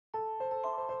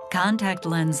Contact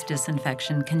lens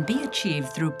disinfection can be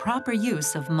achieved through proper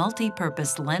use of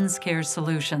multi-purpose lens care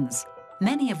solutions,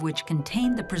 many of which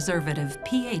contain the preservative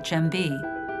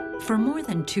PHMB. For more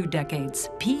than 2 decades,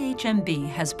 PHMB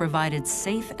has provided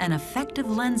safe and effective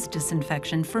lens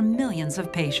disinfection for millions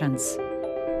of patients.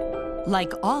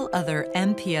 Like all other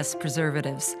MPS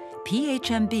preservatives,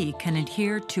 PHMB can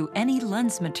adhere to any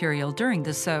lens material during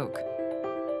the soak.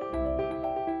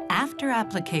 After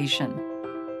application,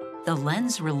 the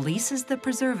lens releases the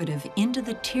preservative into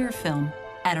the tear film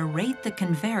at a rate that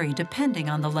can vary depending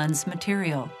on the lens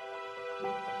material.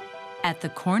 At the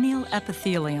corneal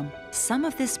epithelium, some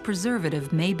of this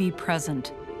preservative may be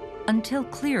present until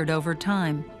cleared over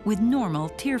time with normal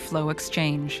tear flow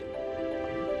exchange.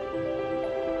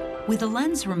 With the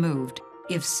lens removed,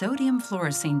 if sodium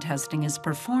fluorescein testing is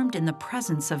performed in the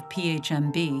presence of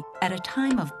PHMB at a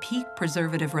time of peak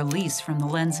preservative release from the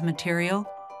lens material,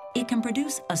 it can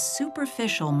produce a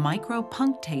superficial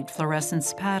micropunctate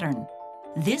fluorescence pattern.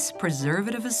 This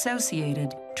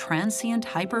preservative-associated transient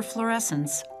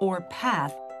hyperfluorescence, or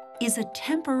PATH, is a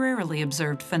temporarily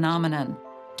observed phenomenon,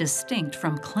 distinct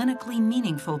from clinically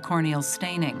meaningful corneal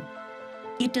staining.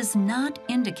 It does not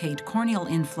indicate corneal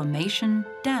inflammation,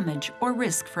 damage, or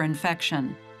risk for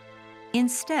infection.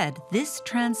 Instead, this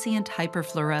transient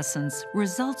hyperfluorescence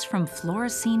results from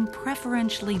fluorescein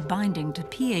preferentially binding to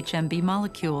PHMB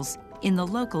molecules in the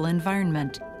local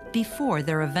environment before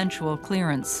their eventual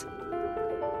clearance.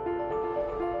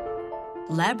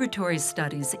 Laboratory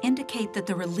studies indicate that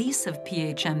the release of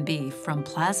PHMB from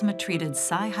plasma-treated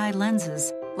Sci-Hi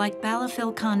lenses like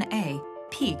Balafil-Con-A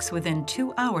peaks within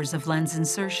 2 hours of lens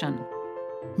insertion.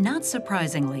 Not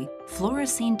surprisingly,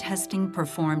 fluorescein testing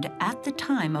performed at the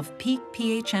time of peak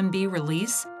PHMB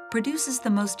release produces the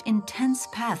most intense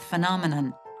PATH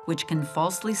phenomenon, which can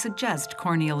falsely suggest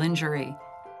corneal injury.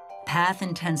 PATH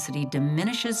intensity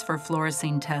diminishes for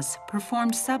fluorescein tests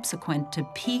performed subsequent to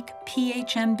peak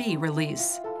PHMB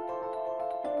release.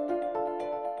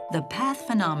 The PATH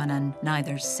phenomenon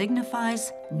neither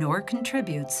signifies nor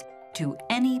contributes to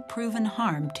any proven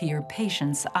harm to your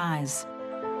patient's eyes.